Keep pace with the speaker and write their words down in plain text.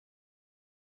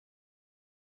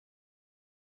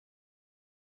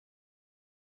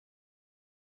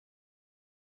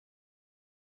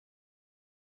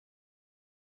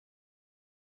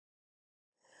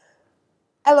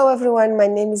Hello everyone, my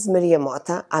name is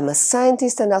Mota. I'm a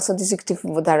scientist and also the Executive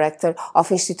Director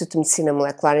of Institute de Medicina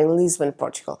Molecular in Lisbon,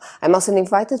 Portugal. I'm also an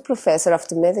invited professor of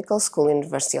the Medical School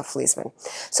University of Lisbon.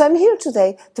 So I'm here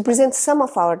today to present some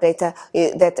of our data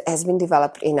that has been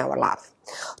developed in our lab.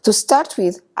 To start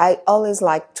with, I always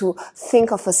like to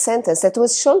think of a sentence that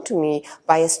was shown to me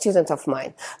by a student of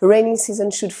mine. Rainy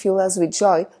season should fill us with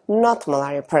joy, not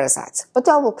malaria parasites. But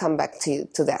I will come back to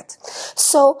that.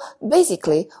 So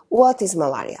basically, what is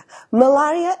malaria?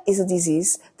 Malaria is a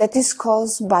disease that is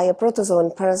caused by a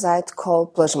protozoan parasite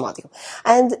called Plasmodium.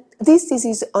 And this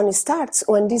disease only starts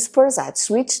when these parasites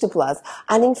reach the blood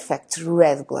and infect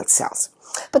red blood cells.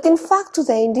 But in fact,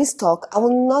 today in this talk, I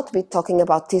will not be talking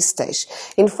about this stage.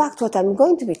 In fact, what I'm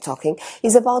going to be talking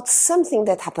is about something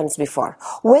that happens before.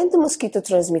 When the mosquito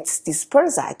transmits this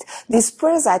parasite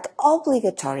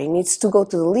obligatory needs to go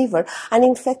to the liver and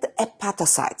infect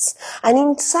hepatocytes. And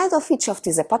inside of each of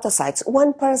these hepatocytes,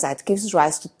 one parasite gives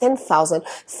rise to 10,000,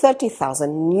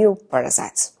 30,000 new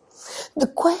parasites. The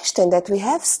question that we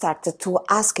have started to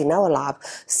ask in our lab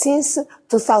since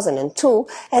 2002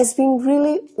 has been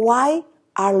really why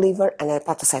are liver and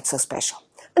hepatocytes so special?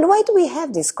 And why do we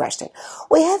have this question?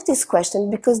 We have this question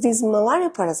because these malaria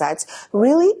parasites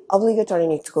really obligatorily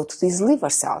need to go to these liver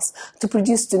cells to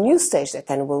produce the new stage that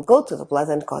then will go to the blood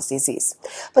and cause disease.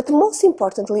 But most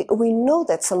importantly, we know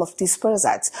that some of these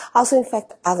parasites also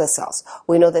infect other cells.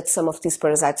 We know that some of these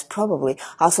parasites probably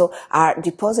also are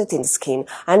deposited in the skin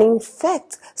and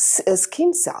infect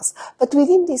skin cells. But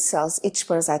within these cells, each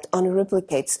parasite only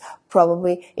replicates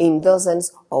probably in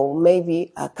dozens or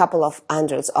maybe a couple of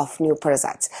hundreds of new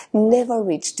parasites, never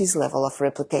reach this level of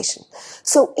replication.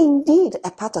 So indeed,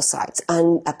 hepatocytes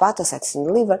and hepatocytes in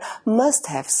the liver must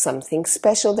have something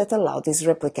special that allow this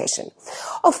replication.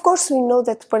 Of course, we know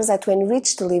that parasites, when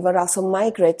reach the liver, also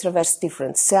migrate, traverse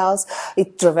different cells.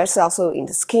 It traverses also in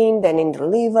the skin, then in the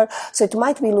liver. So it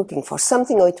might be looking for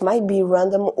something or it might be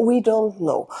random. We don't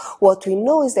know. What we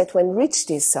know is that when reach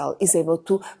this cell is able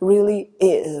to really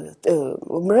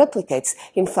replicates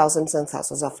in thousands and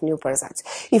thousands of new parasites.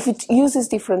 If it uses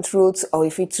different routes or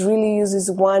if it really uses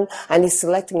one and is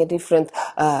selecting a different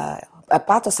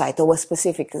hepatocyte or a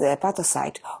specific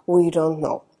hepatocyte, we don't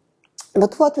know.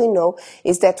 But what we know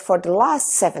is that for the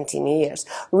last 17 years,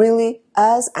 really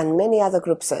us and many other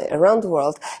groups around the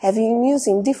world have been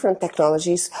using different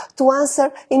technologies to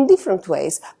answer in different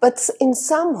ways, but in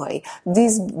some way,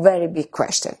 this very big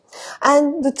question.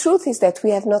 And the truth is that we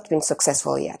have not been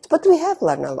successful yet, but we have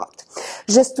learned a lot.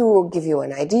 Just to give you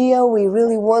an idea, we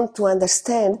really want to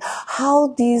understand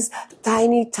how this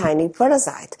tiny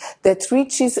parasite that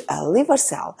reaches a liver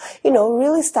cell,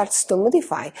 really starts to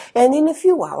modify and in a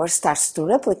few hours starts to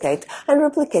replicate and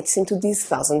replicates into these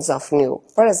thousands of new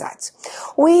parasites.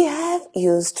 We have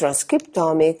used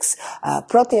transcriptomics,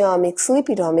 proteomics,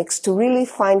 lipidomics to really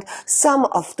find some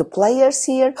of the players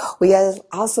here. We have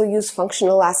also used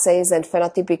functional assays and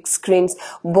phenotypic screens,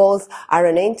 both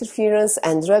RNA interference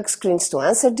and drug screens to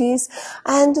answer these.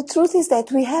 And the truth is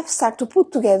that we have started to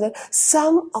put together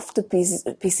some of the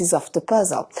pieces of the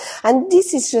puzzle. And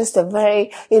this is just a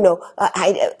very,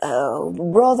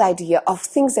 broad idea of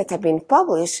things that have been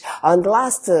published on the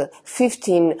last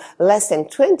 15, less than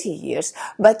 20 years.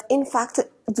 But in fact,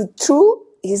 the truth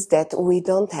is that we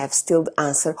don't have still the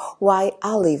answer why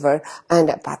are liver and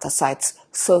hepatocytes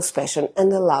so special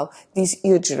and allow this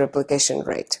huge replication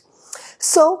rate.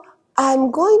 So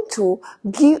I'm going to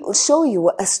show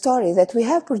you a story that we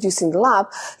have produced in the lab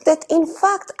that in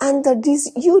fact under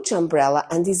this huge umbrella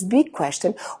and this big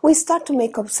question we start to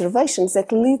make observations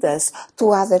that lead us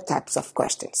to other types of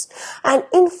questions. And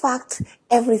in fact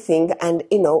everything and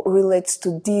relates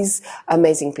to this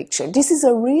amazing picture. This is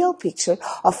a real picture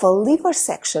of a liver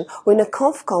section with a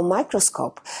confocal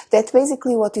microscope that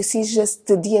basically what you see is just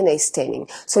the DNA staining.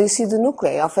 So you see the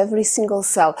nuclei of every single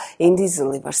cell in this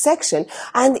liver section,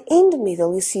 and in the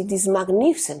middle you see this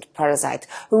magnificent parasite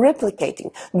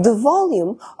replicating. The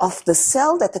volume of the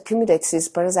cell that accumulates this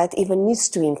parasite even needs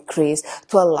to increase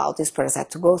to allow this parasite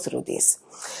to go through this.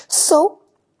 So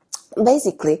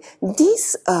basically,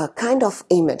 this kind of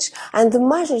image and the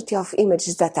majority of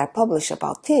images that are published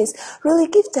about this really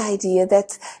give the idea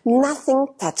that nothing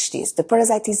touched this. The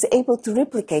parasite is able to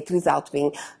replicate without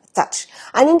being touch.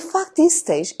 And in fact, this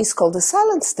stage is called the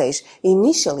silent stage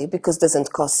initially because it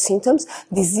doesn't cause symptoms.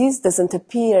 Disease doesn't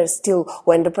appear still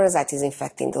when the parasite is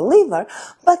infecting the liver,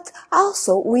 but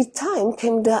also with time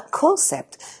came the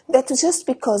concept that just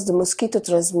because the mosquito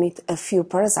transmits a few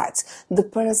parasites, the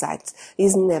parasite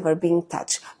is never being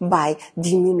touched by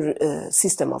the immune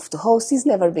system of the host, is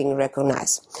never being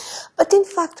recognized. But in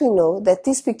fact, we know that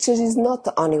this picture is not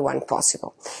the only one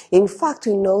possible. In fact,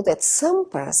 we know that some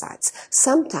parasites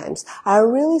sometimes are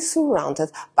really surrounded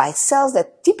by cells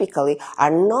that typically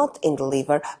are not in the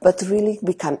liver, but really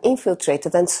become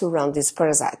infiltrated and surround this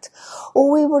parasite.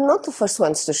 We were not the first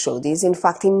ones to show this. In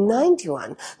fact, in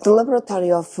 1991, the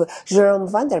laboratory of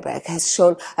Jerome van der Beek has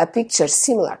shown a picture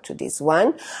similar to this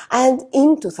one. And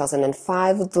in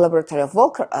 2005, the laboratory of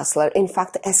Volker Ussler, in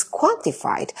fact, has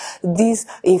quantified these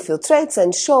infiltrates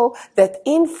and show that,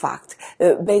 in fact,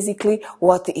 basically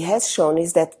what it has shown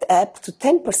is that up to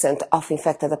 10% of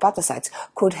infected hepatocytes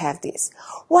could have this.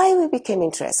 Why we became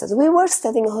interested? We were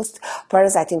studying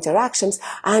host-parasite interactions,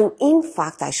 and in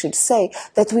fact, I should say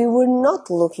that we were not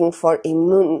looking for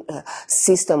immune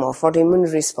system or for the immune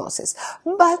responses.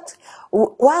 But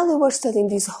while we were studying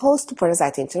these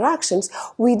host-parasite interactions,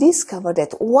 we discovered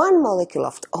that one molecule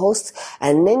of the host,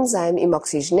 an enzyme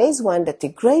himoxygenase 1 that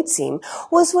degrades heme,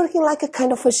 was working like a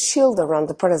kind of a shield around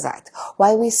the parasite.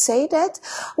 Why we say that?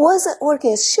 Was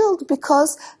working as shield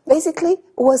because basically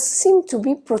was seen to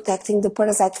be protecting the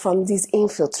parasite from these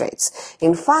infiltrates.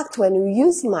 In fact, when we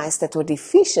used mice that were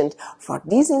deficient for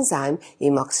this enzyme,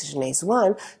 himoxygenase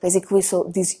 1, basically we saw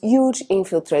these huge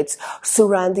infiltrates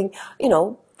surrounding,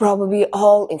 probably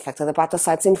all infected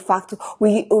hepatocytes. In fact,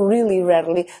 we really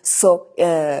rarely saw,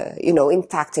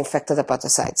 intact infected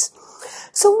hepatocytes.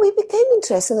 So we became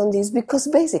interested on this because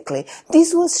basically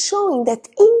this was showing that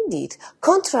indeed,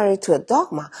 contrary to a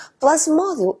dogma,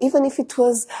 Plasmodium, even if it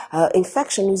was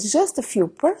infection with just a few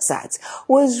parasites,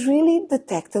 was really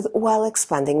detected while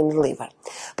expanding in the liver.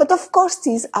 But of course,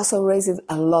 this also raises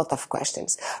a lot of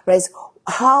questions.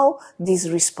 How this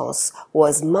response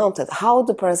was mounted, how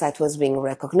the parasite was being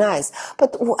recognized,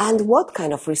 and what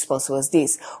kind of response was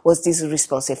this? Was this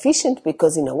response efficient?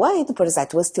 Because in a way, the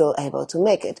parasite was still able to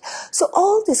make it. So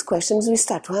all these questions we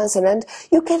start to answer, and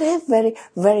you can have very,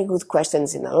 very good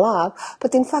questions in a lab,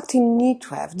 but in fact, you need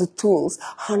to have the tools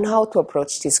on how to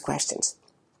approach these questions.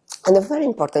 And a very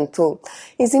important tool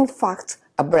is, in fact,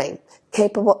 a brain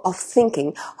capable of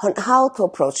thinking on how to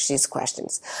approach these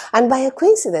questions. And by a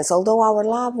coincidence, although our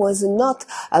lab was not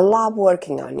a lab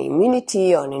working on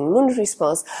immunity, on immune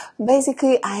response,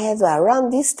 basically I had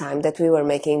around this time that we were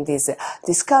making these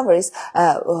discoveries,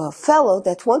 a fellow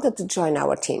that wanted to join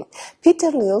our team.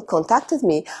 Peter Lill contacted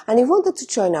me and he wanted to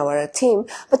join our team,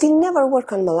 but he never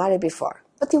worked on malaria before.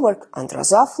 But he worked on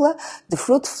Drosophila, the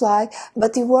fruit fly,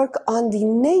 but he worked on the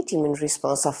innate immune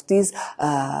response of this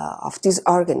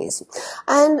organism.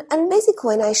 And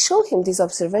basically when I showed him these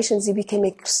observations, he became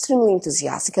extremely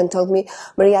enthusiastic and told me,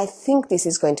 Maria, I think this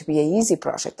is going to be an easy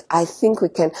project. I think we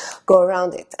can go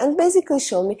around it. And basically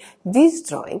showed me this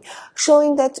drawing,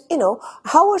 showing that,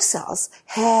 our cells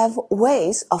have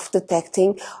ways of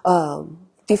detecting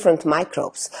different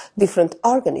microbes, different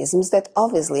organisms that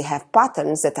obviously have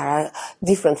patterns that are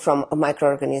different from a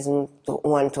microorganism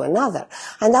one to another.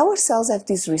 And our cells have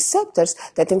these receptors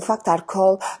that in fact are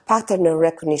called pattern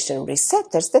recognition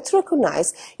receptors that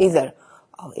recognize either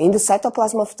in the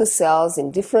cytoplasm of the cells,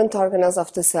 in different organelles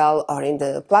of the cell, or in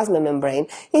the plasma membrane,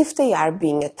 if they are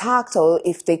being attacked or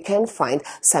if they can find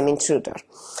some intruder.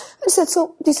 I said,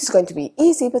 so this is going to be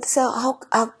easy, but so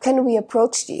how can we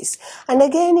approach this? And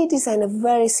again, he designed a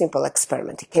very simple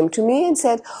experiment. He came to me and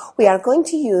said, we are going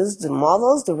to use the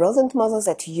models, the rodent models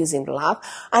that you use in the lab,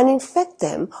 and infect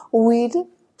them with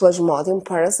Plasmodium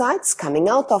parasites coming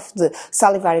out of the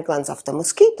salivary glands of the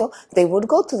mosquito. They would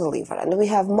go to the liver, and we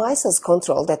have mice as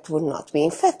control that would not be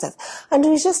infected. And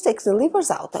we just take the livers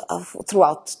out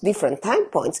throughout different time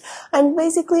points, and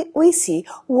basically we see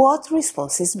what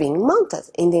response is being mounted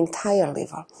in the entire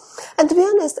liver. And to be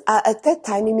honest, at that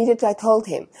time, immediately I told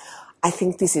him, I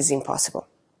think this is impossible.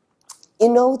 You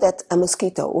know that a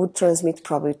mosquito would transmit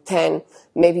probably 10,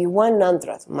 maybe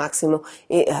 100 maximum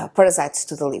parasites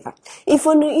to the liver.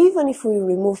 Even if we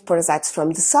remove parasites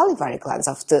from the salivary glands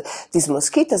of these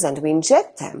mosquitoes and we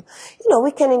inject them,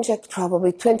 we can inject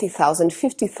probably 20,000,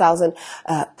 50,000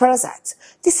 parasites.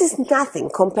 This is nothing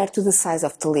compared to the size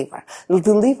of the liver.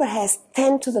 The liver has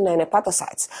 10 to the 9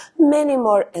 hepatocytes, many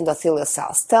more endothelial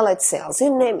cells, stellate cells,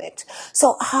 you name it.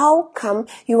 So how come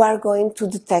you are going to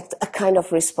detect a kind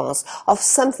of response of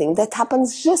something that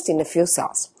happens just in a few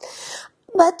cells?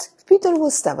 But Peter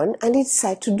was stubborn and he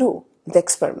decided to do the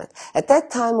experiment. At that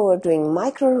time, we were doing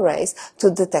microarrays to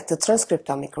detect a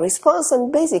transcriptomic response,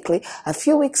 and basically, a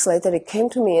few weeks later, he came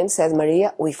to me and said,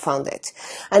 Maria, we found it.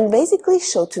 And basically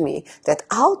showed to me that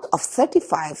out of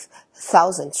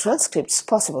 35,000 transcripts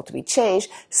possible to be changed,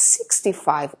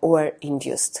 65 were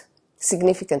induced.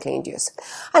 Significantly induced.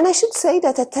 And I should say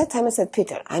that at that time I said,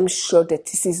 Peter, I'm sure that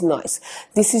this is noise.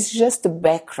 This is just the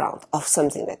background of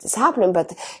something that is happening,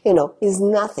 but, is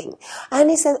nothing.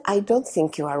 And he said, I don't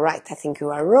think you are right. I think you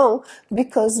are wrong,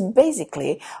 because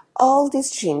basically all these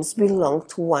genes belong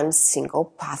to one single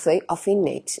pathway of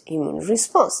innate immune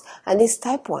response, and this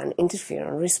type 1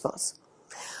 interferon response.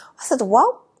 I said,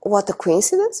 wow. What a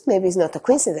coincidence? Maybe it's not a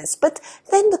coincidence. But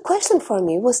then the question for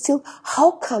me was still,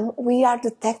 how come we are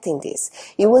detecting this?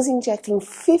 He was injecting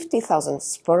 50,000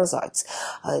 sporozoids,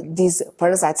 these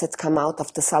parasites that come out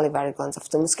of the salivary glands of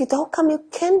the mosquito. How come you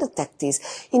can detect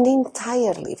this in the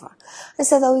entire liver? I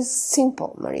said, oh, it's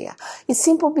simple, Maria. It's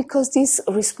simple because this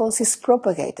response is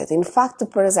propagated. In fact, the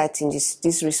parasite induces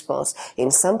this response in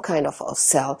some kind of a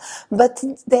cell, but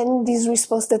then this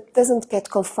response that doesn't get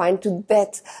confined to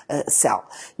that cell.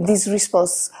 This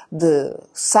response, the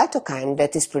cytokine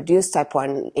that is produced, the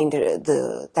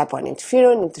type 1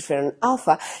 interferon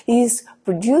alpha, is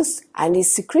produced and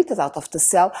is secreted out of the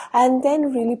cell, and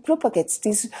then really propagates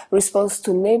this response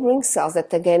to neighboring cells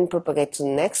that again propagate to the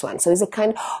next one. So it's a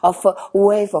kind of a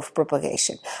wave of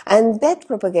propagation. And that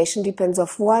propagation depends on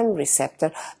one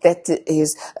receptor that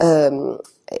is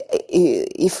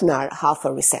IFNAR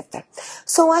alpha receptor.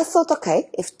 So I thought, okay,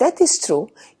 if that is true,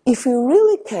 if we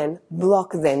really can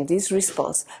block then this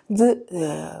response,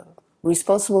 the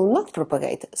response will not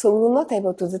propagate, so we will not be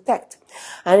able to detect.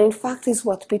 And in fact, is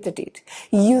what Peter did.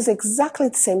 He used exactly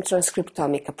the same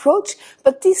transcriptomic approach,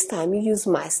 but this time he used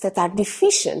mice that are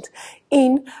deficient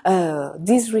in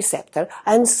this receptor,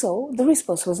 and so the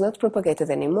response was not propagated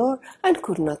anymore and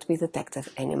could not be detected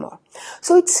anymore.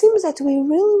 So it seems that we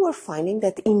really were finding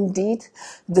that indeed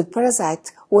the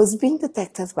parasite was being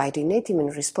detected by the innate immune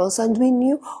response, and we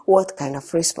knew what kind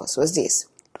of response was this.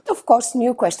 Of course,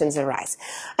 new questions arise.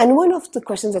 And one of the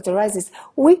questions that arise is,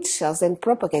 which cells then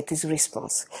propagate this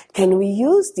response? Can we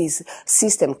use this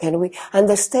system? Can we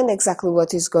understand exactly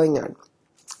what is going on?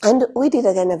 And we did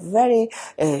again a very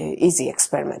easy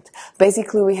experiment.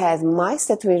 Basically, we had mice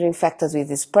that were infected with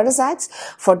these parasites.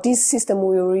 For this system,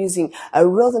 we were using a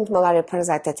rodent malaria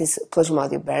parasite that is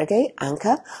Plasmodium berghei,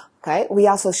 ANCA. Okay. We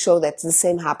also show that the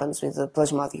same happens with the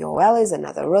Plasmodium oelis,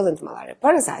 another rodent malaria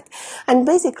parasite. And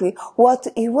basically, what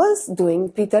he was doing,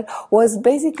 Peter, was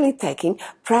basically taking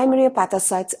primary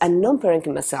hepatocytes and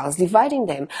non-parenchymal cells, dividing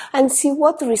them, and see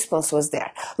what the response was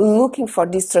there, looking for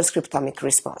this transcriptomic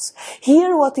response.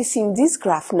 Here, what is in this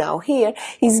graph now here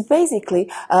is basically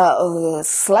a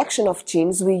selection of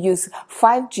genes. We use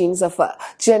 5 genes of a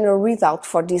general readout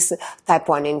for this type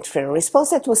 1 interferon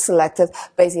response that was selected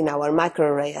based in our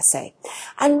microarray assay.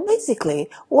 And basically,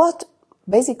 what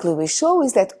we show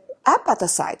is that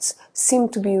hepatocytes seem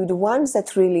to be the ones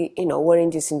that really, were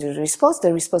inducing the response.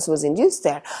 The response was induced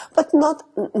there, but not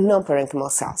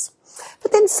non-parenchymal cells.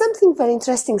 But then something very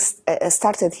interesting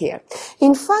started here.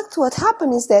 In fact, what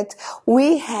happened is that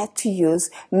we had to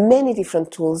use many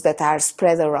different tools that are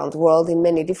spread around the world in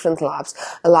many different labs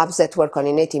that work on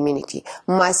innate immunity,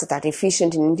 mice that are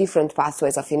deficient in different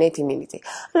pathways of innate immunity.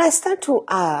 And I started to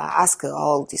ask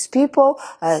all these people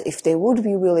if they would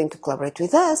be willing to collaborate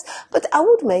with us, but I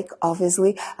would make,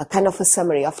 obviously, a kind of a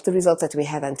summary of the results that we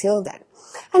had until then.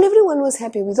 And everyone was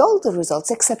happy with all the results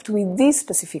except with this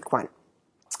specific one.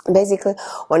 Basically,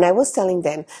 when I was telling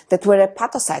them that were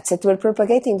hepatocytes that were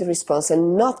propagating the response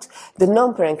and not the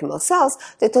non-parenchymal cells,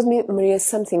 they told me, Maria,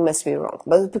 something must be wrong,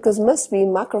 but because must be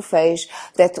macrophage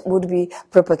that would be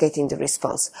propagating the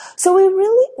response. So we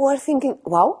really were thinking,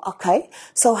 wow, okay,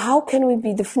 so how can we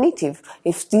be definitive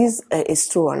if this is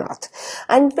true or not?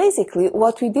 And basically,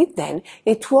 what we did then,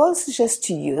 it was just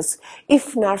to use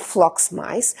IFNAR flox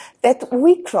mice that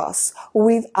we cross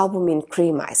with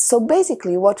albumin-free mice. So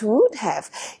basically, what we would have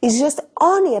is just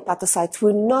only hepatocytes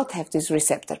will not have this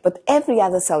receptor, but every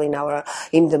other cell in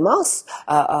the mouse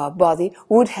body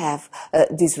would have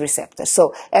this receptor.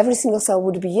 So every single cell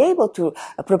would be able to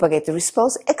propagate the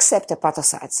response except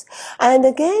hepatocytes. And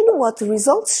again, what the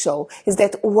results show is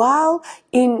that while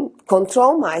in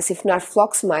control mice, if not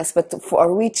flox mice, but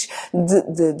for which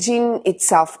the gene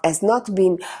itself has not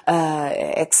been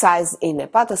excised in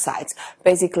hepatocytes,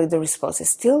 basically the response is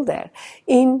still there.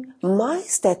 In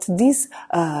mice that this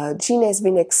gene has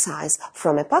been excised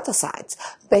from hepatocytes,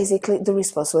 basically the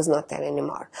response was not there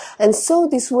anymore. And so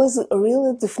this was a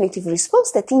really definitive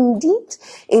response that indeed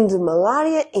in the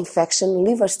malaria infection,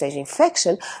 liver stage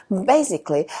infection,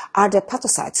 basically are the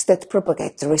hepatocytes that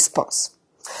propagate the response.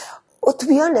 Well, to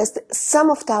be honest, some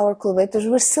of our collaborators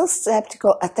were still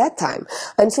skeptical at that time,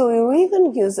 and so we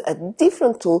even used a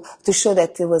different tool to show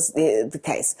that it was the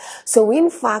case. So in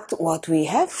fact, what we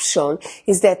have shown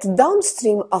is that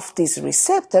downstream of this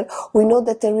receptor, we know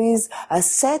that there is a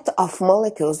set of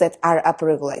molecules that are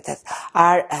upregulated,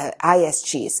 are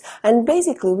ISGs. And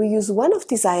basically, we use one of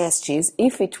these ISGs,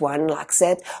 IFIT1,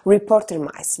 LACZ, reporter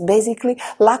mice. Basically,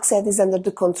 LACZ is under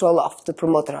the control of the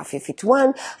promoter of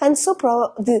IFIT1, and so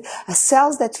the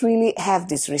cells that really have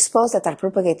this response, that are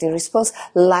propagating response,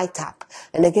 light up.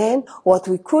 And again, what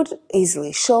we could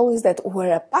easily show is that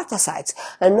were hepatocytes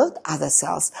and not other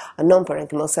cells,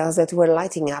 non-parenchymal cells that were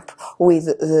lighting up with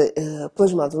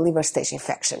Plasmodium liver stage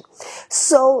infection.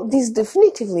 So this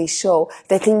definitively show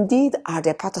that indeed are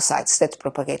the hepatocytes that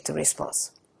propagate the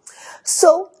response.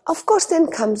 So, of course, then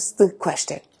comes the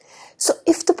question. So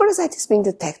if the parasite is being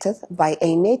detected by an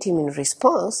innate immune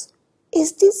response,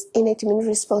 is this innate immune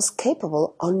response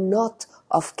capable or not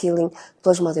of killing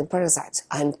Plasmodium parasites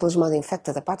and Plasmodium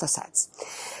infected hepatocytes?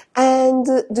 And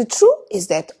the truth is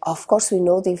that, of course, we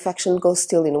know the infection goes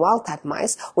still in wild-type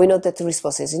mice. We know that the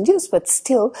response is induced, but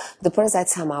still the parasite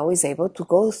somehow is able to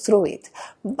go through it.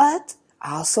 But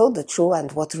also, the truth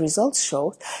and what the results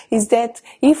show is that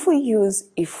if we use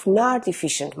IFNAR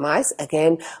deficient mice,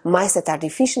 again, mice that are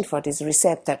deficient for this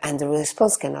receptor and the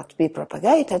response cannot be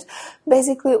propagated,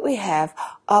 basically we have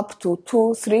up to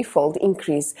 2-3-fold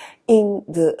increase in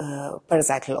the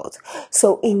parasite load.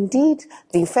 So indeed,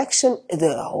 the infection,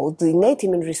 the innate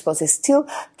immune response is still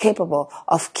capable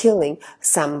of killing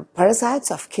some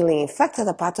parasites, of killing infected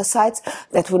hepatocytes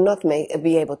that would not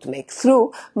be able to make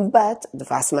through, but the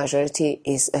vast majority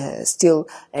is still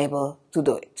able to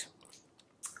do it.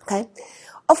 Okay?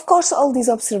 Of course, all these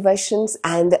observations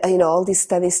and, all these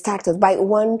studies started by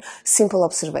one simple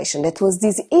observation, that was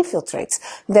these infiltrates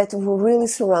that will really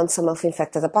surround some of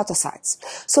infected hepatocytes.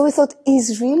 So we thought,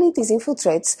 is really these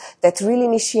infiltrates that really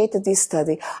initiated this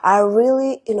study are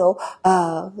really,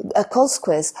 a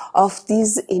consequence of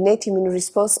this innate immune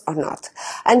response or not?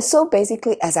 And so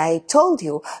basically, as I told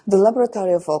you, the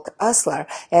laboratory of Volk Uslar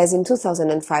has in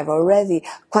 2005 already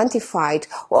quantified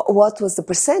what was the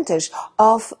percentage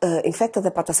of infected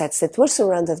hepatocytes that were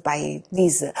surrounded by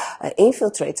these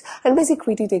infiltrates, and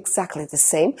basically we did exactly the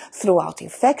same throughout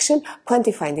infection,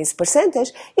 quantifying this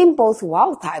percentage in both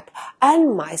wild type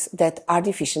and mice that are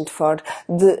deficient for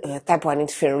the type 1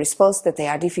 interferon response, that they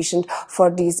are deficient for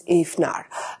this IFNAR.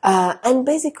 And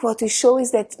basically what we show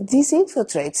is that these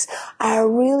infiltrates are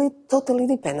really totally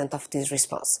dependent of this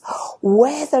response.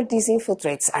 Whether these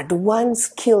infiltrates are the ones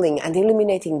killing and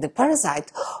eliminating the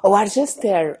parasite or are just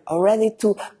there already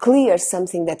to clear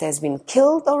something that has been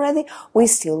killed already, we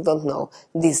still don't know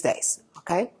these days,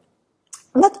 okay?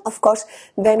 But of course,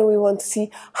 then we want to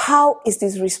see how is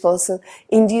this response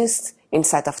induced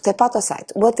inside of the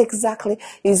hepatocyte. What exactly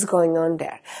is going on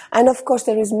there? And of course,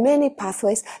 there is many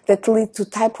pathways that lead to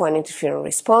type 1 interferon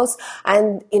response.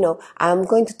 And, I'm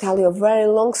going to tell you a very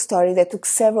long story that took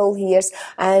several years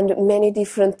and many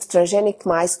different transgenic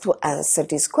mice to answer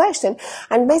this question.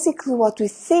 And basically what we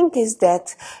think is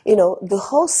that, the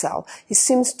whole cell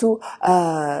seems to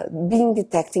being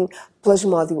detecting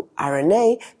Plasmodium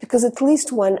RNA, because at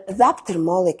least one adapter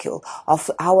molecule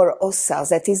of our host cells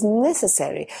that is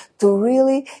necessary to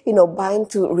really, bind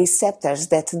to receptors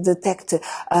that detect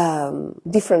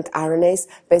different RNAs,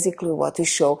 basically what we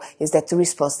show is that the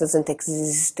response doesn't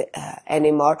exist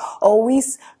anymore, or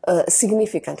is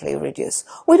significantly reduced.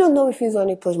 We don't know if it's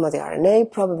only Plasmodium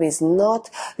RNA, probably is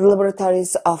not. The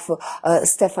laboratories of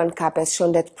Stefan Kapp has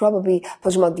shown that probably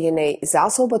Plasmodium DNA is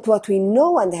also, but what we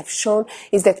know and have shown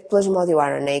is that Plasmodium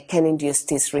RNA can induce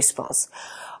this response.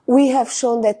 We have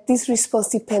shown that this response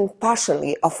depends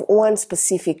partially of one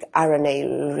specific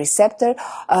RNA receptor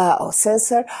or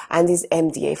sensor, and is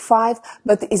MDA5,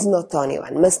 but is not the only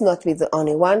one, must not be the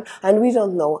only one, and we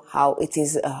don't know how it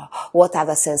is, what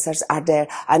other sensors are there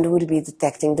and would be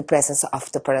detecting the presence of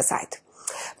the parasite.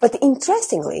 But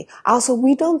interestingly, also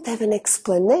we don't have an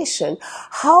explanation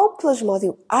how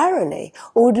Plasmodium RNA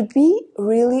would be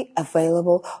really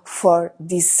available for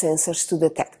these sensors to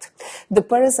detect. The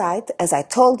parasite, as I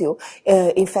told you,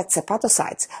 infects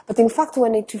hepatocytes, but in fact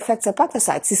when it infects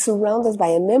hepatocytes, it's surrounded by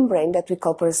a membrane that we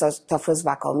call parasitophorus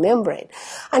vacuole membrane.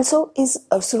 And so is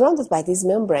surrounded by this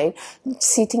membrane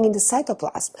sitting in the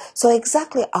cytoplasm. So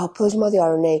exactly how Plasmodium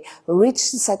RNA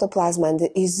reaches the cytoplasm and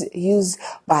is used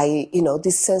by,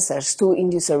 these sensors to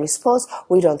induce a response,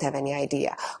 we don't have any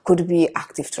idea. Could be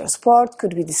active transport,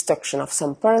 could be destruction of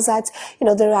some parasites.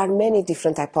 There are many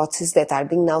different hypotheses that are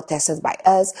being now tested by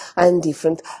us and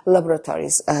different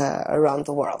laboratories around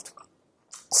the world.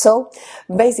 So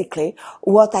basically,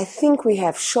 what I think we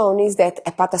have shown is that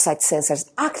hepatocyte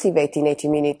sensors activate innate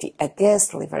immunity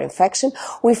against liver infection.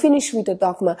 We finished with a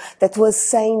dogma that was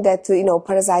saying that,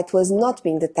 parasite was not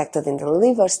being detected in the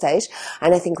liver stage,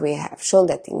 and I think we have shown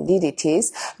that indeed it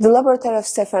is. The laboratory of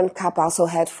Stefan Kapp also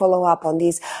had follow-up on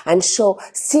this and show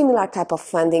similar type of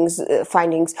findings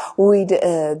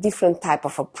with different type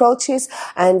of approaches,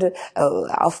 and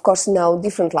of course now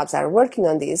different labs are working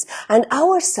on this, and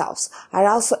ourselves are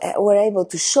also were able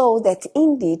to show that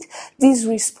indeed this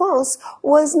response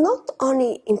was not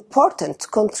only important to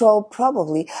control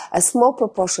probably a small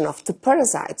proportion of the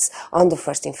parasites on the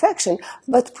first infection,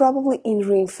 but probably in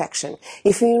reinfection.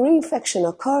 If a reinfection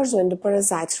occurs when the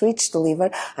parasites reach the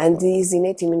liver and this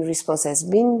innate immune response has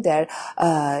been there,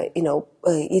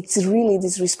 it's really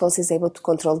this response is able to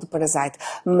control the parasite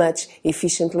much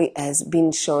efficiently as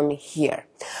been shown here.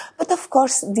 But of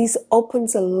course, this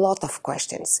opens a lot of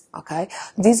questions, okay?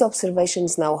 These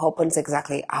observations now opens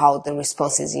exactly how the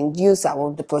response is induced,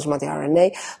 how the Plasmodium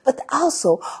RNA, but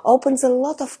also opens a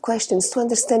lot of questions to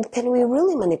understand, can we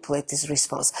really manipulate this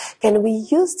response? Can we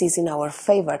use this in our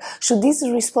favor? Should this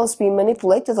response be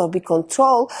manipulated or be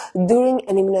controlled during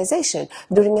an immunization,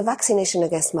 during a vaccination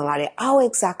against malaria? How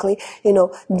exactly,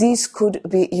 this could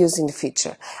be used in the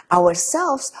future?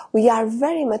 Ourselves, we are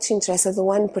very much interested in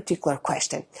one particular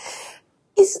question.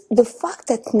 Is the fact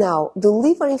that now the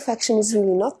liver infection is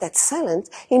really not that silent.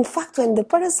 In fact, when the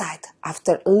parasite,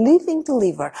 after leaving the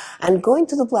liver and going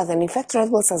to the blood and infect red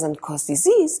blood cells and cause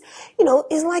disease,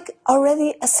 is like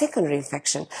already a secondary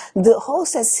infection. The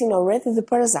host has seen already the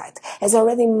parasite, has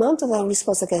already mounted a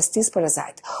response against this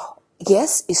parasite.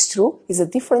 Yes, it's true, it's a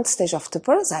different stage of the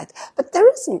parasite, but there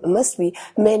must be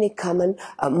many common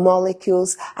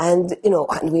molecules, and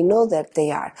we know that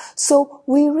they are. So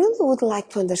we really would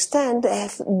like to understand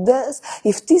if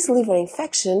this liver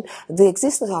infection, the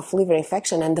existence of liver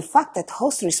infection and the fact that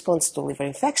host responds to liver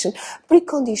infection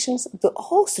preconditions the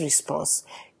host response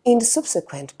in the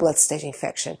subsequent blood stage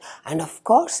infection. And of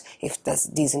course, if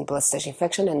this in blood stage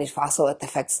infection, and if also it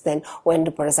affects then when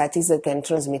the parasite is again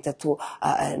transmitted to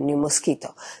a new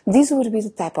mosquito. These would be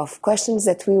the type of questions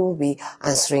that we will be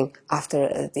answering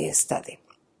after this study.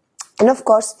 And of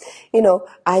course,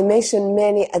 I mentioned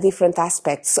many different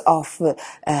aspects of,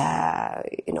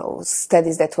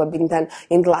 studies that have been done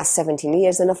in the last 17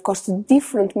 years. And of course,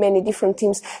 many different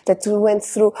teams that went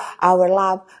through our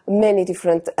lab, many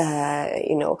different,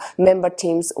 member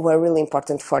teams were really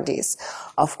important for this.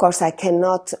 Of course, I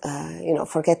cannot,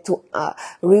 forget to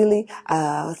really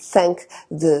thank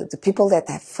the people that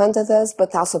have funded us,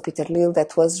 but also Peter Lill,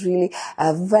 that was really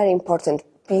a very important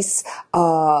piece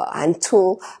and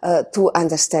tool to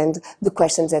understand the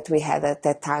questions that we had at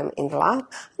that time in the lab.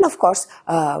 And of course,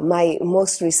 my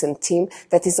most recent team,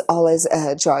 that is always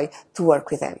a joy to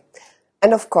work with them.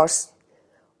 And of course,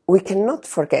 we cannot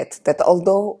forget that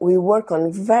although we work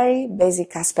on very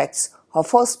basic aspects of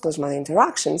host-plasmodium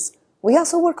interactions, we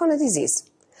also work on a disease.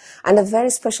 And a very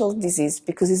special disease,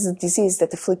 because it's a disease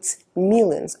that afflicts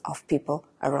millions of people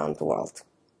around the world.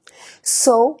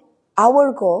 So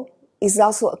our goal is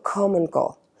also a common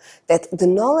goal, that the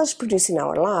knowledge produced in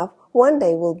our lab one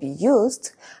day will be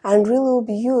used and really will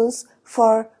be used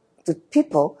for the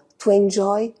people to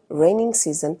enjoy raining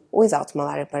season without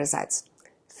malaria parasites.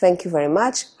 Thank you very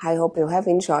much. I hope you have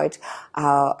enjoyed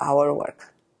our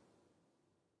work.